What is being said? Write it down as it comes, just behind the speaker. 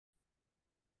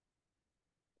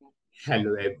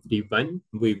Hello everyone,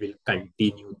 we will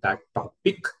continue that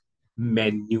topic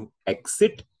menu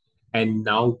exit, and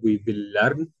now we will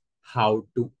learn how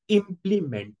to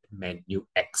implement menu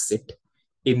exit.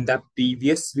 In the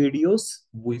previous videos,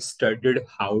 we studied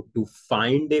how to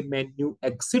find a menu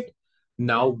exit.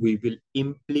 Now we will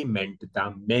implement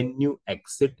the menu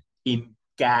exit in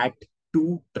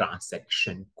CAT2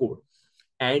 transaction code.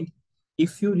 And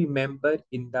if you remember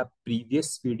in the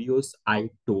previous videos,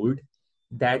 I told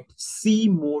that C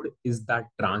mode is the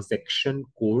transaction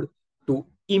code to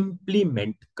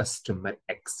implement customer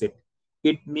exit.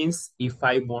 It means if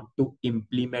I want to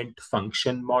implement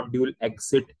function module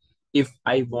exit, if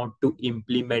I want to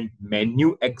implement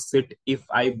menu exit, if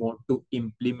I want to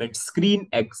implement screen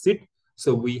exit,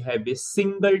 so we have a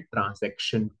single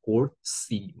transaction code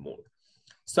C mode.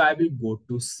 So I will go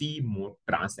to C mode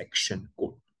transaction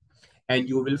code, and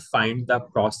you will find the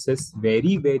process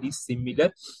very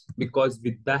similar, because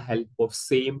with the help of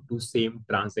same to same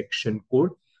transaction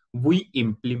code, we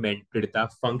implemented the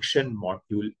function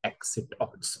module exit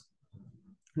also.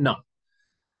 Now,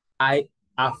 I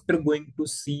after going to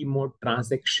C mode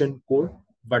transaction code,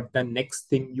 but the next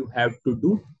thing you have to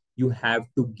do, you have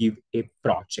to give a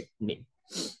project name.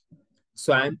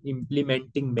 So I'm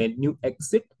implementing menu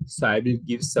exit. So I will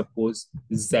give suppose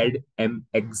ZM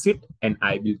exit, and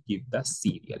I will give the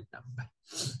serial number.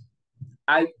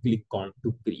 I'll click on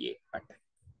to create button.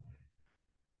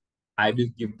 I will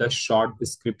give the short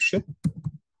description,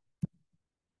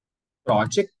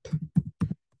 project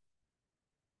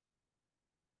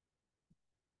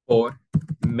for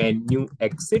menu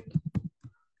exit,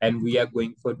 and we are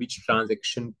going for which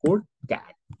transaction code?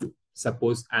 CAT2.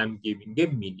 Suppose I'm giving a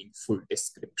meaningful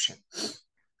description.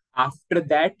 After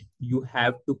that, you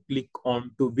have to click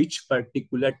on to which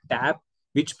particular tab,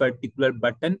 which particular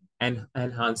button, and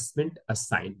enhancement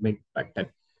assignment button.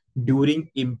 During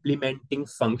implementing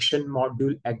function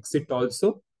module exit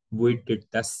also, we did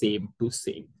the same to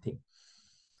same thing.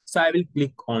 So I will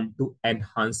click on to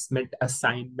enhancement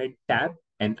assignment tab,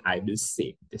 and I will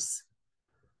save this.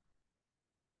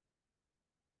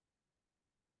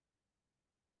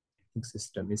 The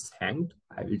system is hanged.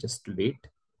 I will just wait.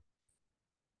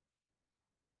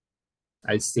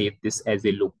 I'll save this as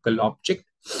a local object.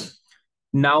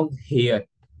 Now here,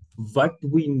 what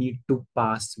we need to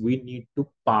pass? We need to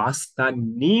pass the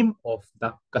name of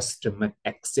the customer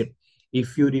exit.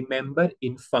 If you remember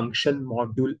in function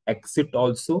module exit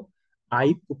also,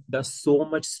 I put the so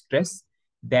much stress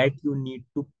that you need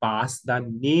to pass the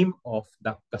name of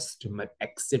the customer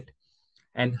exit.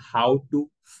 And how to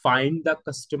find the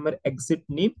customer exit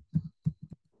name?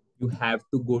 You have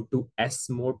to go to S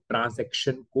mode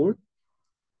transaction code,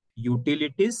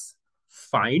 utilities,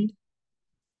 find.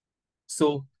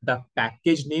 So the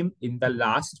package name in the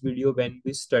last video when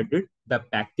we studied, the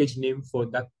package name for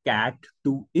the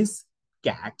CAT2 is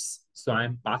cats. So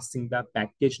I'm passing the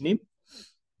package name.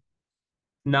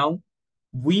 Now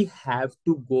we have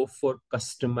to go for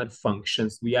customer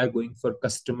functions. We are going for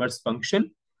customers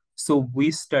function. So we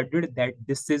studied that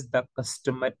this is the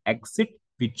customer exit,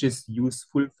 which is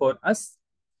useful for us.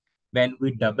 When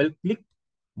we double click,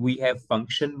 we have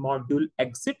function module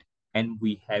exit and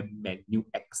we have menu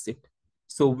exit.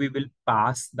 So we will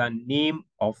pass the name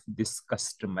of this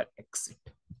customer exit.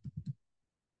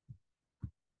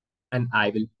 And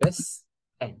I will press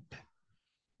enter.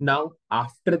 Now,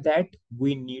 after that,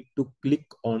 we need to click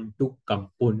on to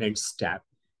components tab.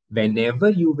 Whenever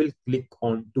you will click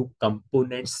on to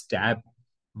components tab,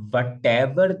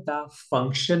 whatever the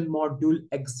function module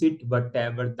exit,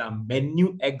 whatever the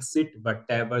menu exit,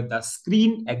 whatever the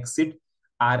screen exit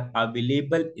are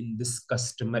available in this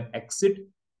customer exit,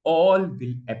 all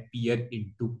will appear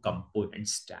into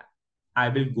components tab. I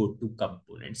will go to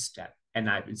components tab and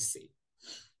I will save.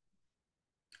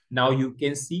 Now you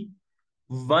can see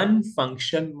one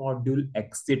function module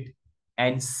exit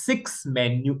and 6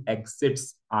 menu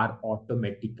exits are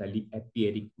automatically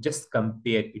appearing. Just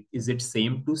compare it. Is it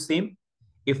same to same?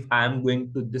 If I'm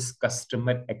going to this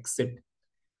customer exit,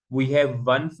 we have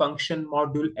one function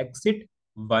module exit,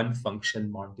 one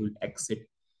function module exit.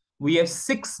 We have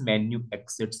 6 menu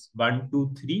exits, 1,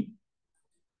 2, 3,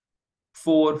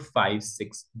 4, 5,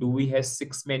 6. Do we have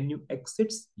 6 menu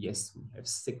exits? Yes, we have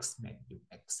 6 menu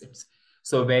exits.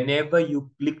 So whenever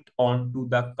you clicked onto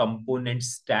the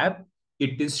components tab,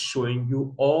 it is showing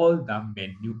you all the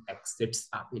menu exits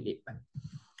available.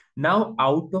 Now,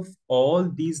 out of all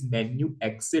these menu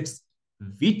exits,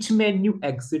 which menu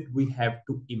exit we have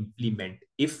to implement?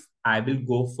 If I will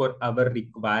go for our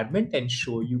requirement and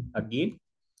show you again,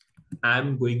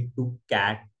 I'm going to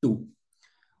CAT2.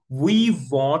 We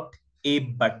want a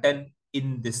button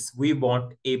in this, we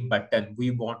want a button.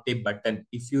 We want a button.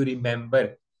 If you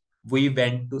remember, we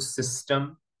went to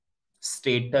system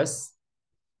status.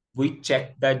 We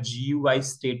checked the GUI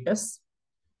status.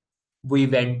 We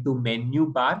went to menu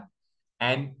bar,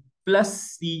 and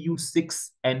plus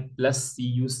CU6 and plus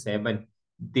CU7,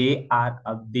 they are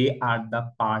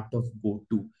the part of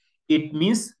go-to. It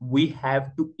means we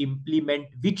have to implement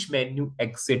which menu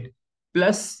exit,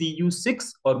 plus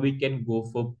CU6, or we can go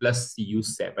for plus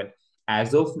CU7.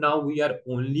 As of now, we are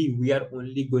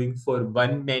only going for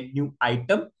one menu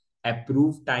item,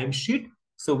 approved timesheet.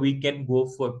 So we can go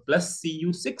for plus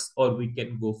CU6 or we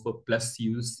can go for plus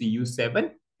CU7.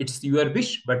 It's your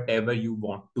wish, whatever you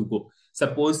want to go.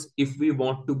 Suppose if we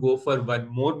want to go for one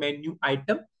more menu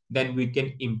item, then we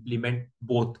can implement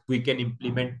both. We can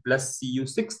implement plus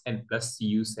CU6 and plus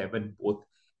CU7 both.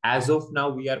 As of now,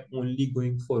 we are only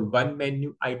going for one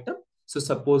menu item. So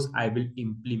suppose I will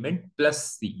implement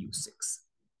plus CU6.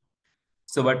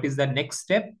 So what is the next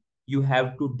step? You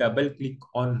have to double click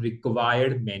on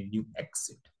required menu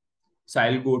exit. So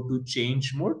I'll go to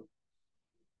change mode.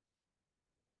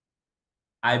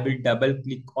 I will double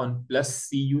click on plus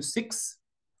CU6.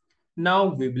 Now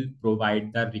we will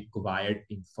provide the required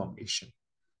information.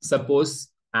 Suppose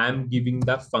I'm giving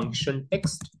the function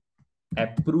text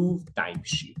approve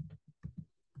timesheet.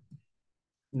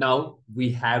 Now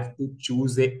we have to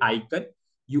choose a icon.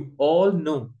 You all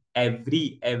know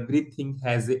everything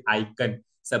has an icon.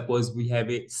 Suppose we have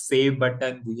a save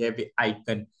button, we have an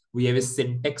icon. We have a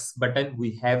syntax button,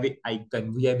 we have an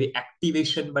icon. We have a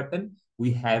activation button,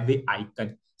 we have an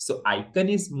icon. So icon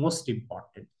is most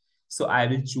important. So I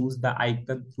will choose the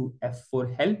icon through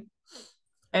F4 help,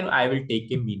 and I will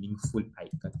take a meaningful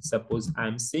icon. Suppose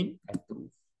I'm saying approve.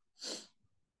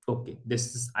 Okay,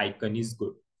 this icon is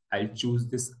good. I'll choose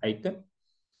this icon.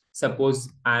 Suppose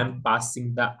I'm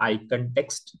passing the icon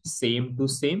text same to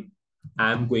same.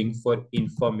 I'm going for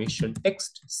information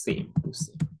text same to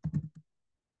same.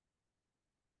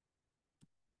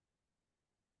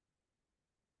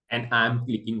 And I'm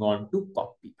clicking on to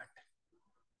copy button.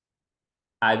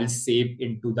 I will save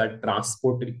into the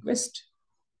transport request.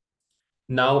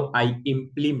 Now I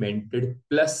implemented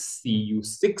plus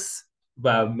CU6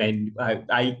 menu.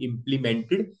 I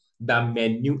implemented the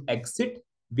menu exit,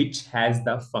 which has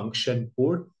the function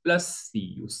code plus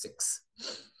CU6.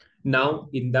 Now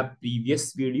in the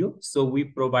previous video, so we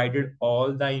provided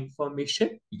all the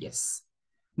information. Yes.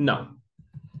 Now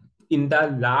in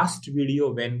the last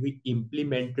video, when we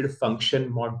implemented function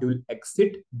module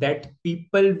exit, that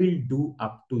people will do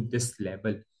up to this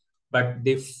level, but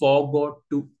they forgot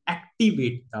to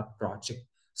activate the project.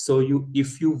 So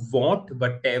if you want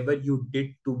whatever you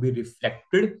did to be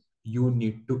reflected, you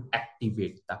need to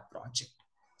activate the project.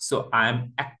 So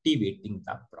I'm activating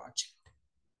the project.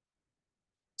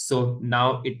 So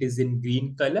now it is in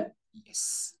green color.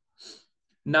 Yes.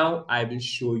 Now I will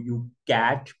show you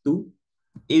cat2.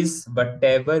 Is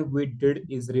whatever we did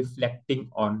is reflecting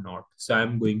or not. So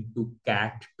I'm going to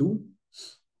cat2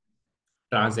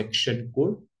 transaction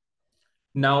code.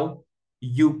 Now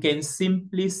you can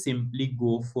simply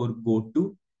go for go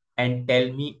to and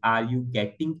tell me, are you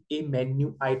getting a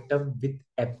menu item with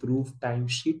approved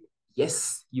timesheet?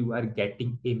 Yes, you are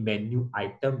getting a menu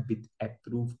item with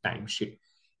approved timesheet.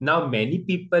 Now many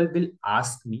people will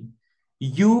ask me,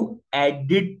 you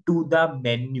added to the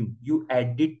menu, you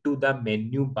added to the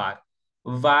menu bar.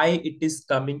 Why it is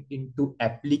coming into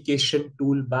application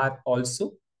toolbar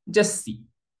also? Just see,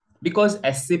 because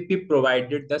SAP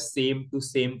provided the same to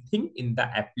same thing in the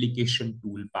application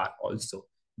toolbar also.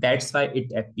 That's why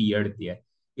it appeared there.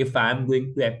 If I'm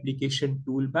going to application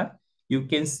toolbar, you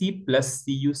can see plus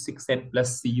CU6 and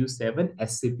plus CU7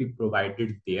 SAP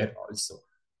provided there also.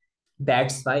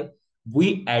 That's why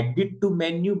we added to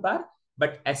menu bar,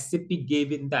 but SAP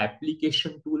gave in the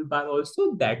application toolbar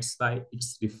also. That's why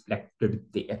it's reflected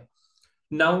there.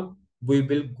 Now we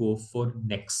will go for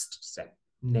next step.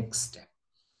 Next step.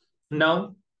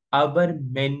 Now our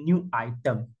menu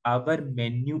item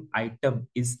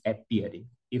is appearing.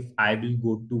 If I will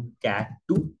go to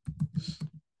cat2,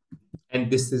 and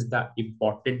this is the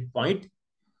important point.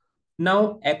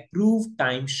 Now approved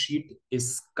timesheet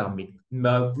is coming.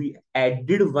 Now we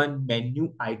added one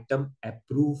menu item,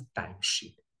 approved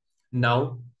timesheet.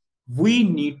 Now we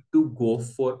need to go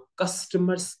for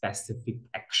customer specific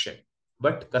action.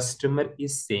 But customer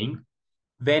is saying,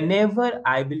 whenever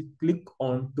I will click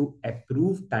on to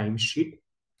approve timesheet,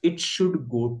 it should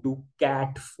go to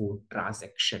cat4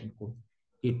 transaction code.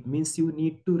 It means you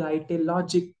need to write a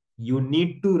logic. You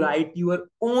need to write your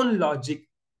own logic.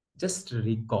 Just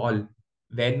recall,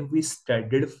 When we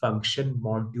studied function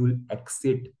module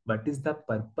exit, what is the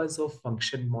purpose of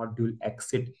function module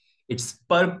exit? Its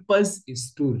purpose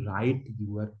is to write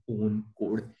your own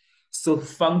code. So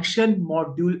function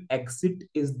module exit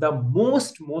is the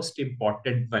most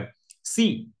important one.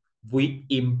 See, we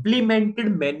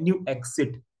implemented menu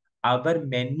exit. Our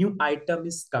menu item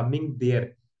is coming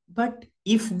there. But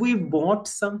if we want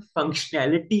some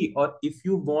functionality or if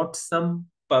you want some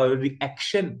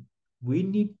reaction, we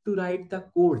need to write the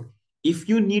code. If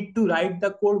you need to write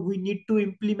the code, we need to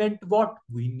implement what?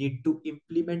 We need to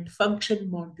implement function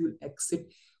module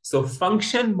exit. So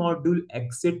function module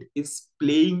exit is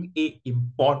playing a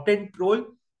important role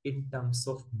in terms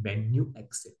of menu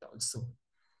exit also.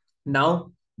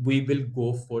 Now we will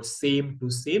go for same to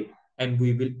same and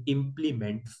we will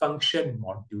implement function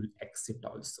module exit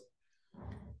also.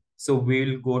 So we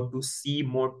will go to C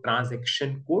mode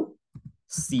transaction code,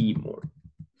 C mode.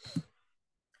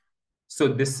 So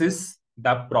this is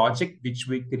the project which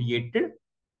we created.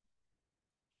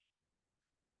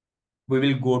 We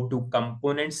will go to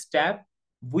components tab.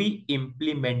 We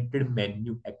implemented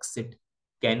menu exit.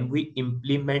 Can we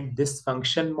implement this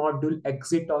function module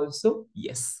exit also?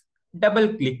 Yes. Double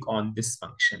click on this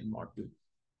function module.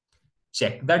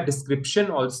 Check the description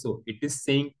also. It is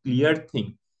saying clear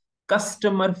thing.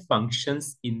 Customer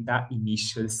functions in the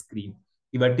initial screen.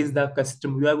 What is the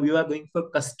customer? We are going for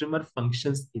customer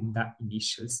functions in the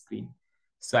initial screen.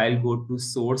 So I'll go to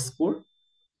source code.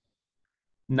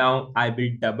 Now I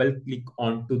will double click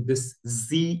onto this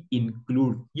Z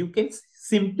include. You can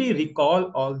simply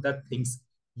recall all the things.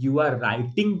 You are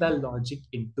writing the logic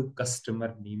into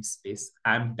customer namespace.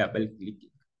 I'm double clicking.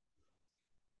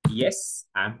 Yes,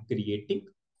 I'm creating.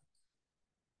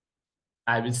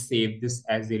 I will save this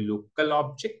as a local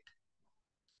object.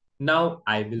 Now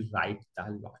I will write the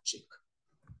logic.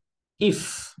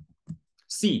 If,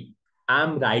 see,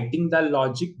 I'm writing the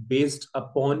logic based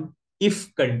upon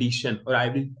if condition, or I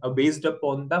will based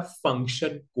upon the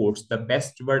function codes. The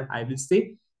best word I will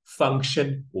say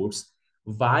function codes.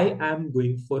 Why I'm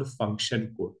going for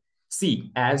function code?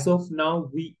 See, as of now,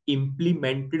 we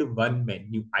implemented one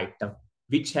menu item,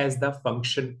 which has the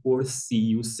function code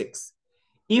CU6.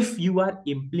 If you are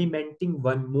implementing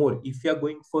one more, if you are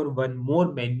going for one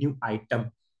more menu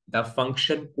item, the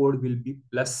function code will be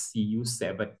plus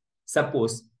CU7.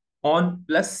 Suppose on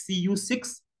plus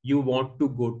CU6, you want to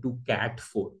go to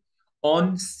cat4.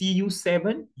 On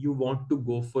CU7, you want to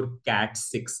go for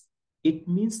cat6. It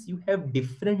means you have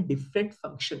different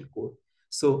function code.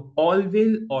 So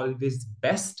always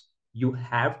best, you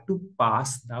have to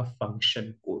pass the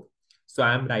function code. So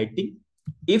I am writing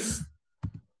if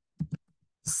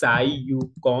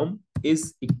psi-u-com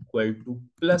is equal to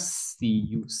plus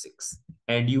cu6.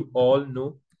 And you all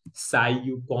know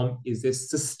psi-u-com is a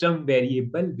system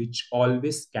variable which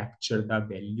always capture the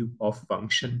value of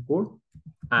function code.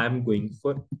 I am going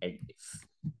for elif.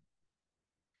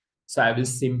 So I will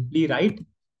simply write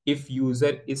if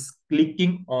user is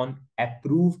clicking on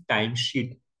approve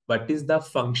timesheet, what is the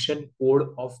function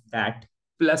code of that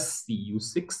plus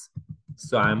cu6?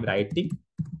 So I am writing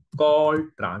call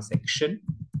transaction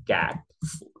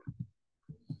cat4.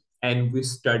 And we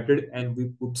started and we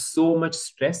put so much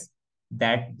stress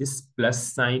that this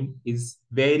plus sign is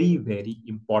very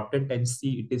important, and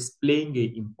see it is playing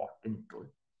a important role.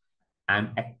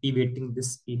 I'm activating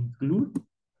this include.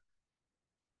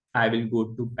 I will go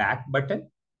to back button.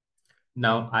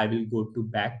 Now I will go to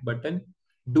back button.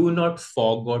 Do not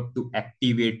forget to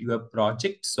activate your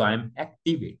project. So I'm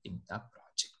activating the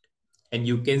project. And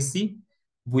you can see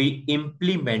we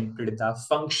implemented the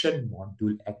function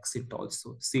module exit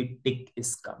also. See, tick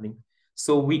is coming.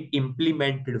 So we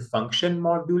implemented function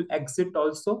module exit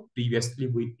also. Previously,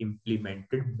 we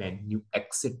implemented menu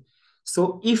exit.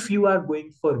 So if you are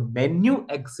going for menu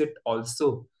exit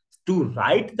also, to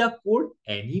write the code,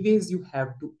 anyways, you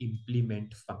have to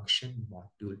implement function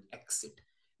module exit.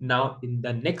 Now, in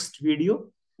the next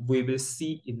video, we will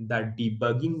see in the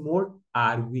debugging mode,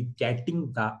 are we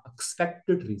getting the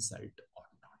expected result or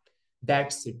not?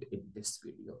 That's it in this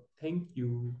video. Thank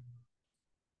you.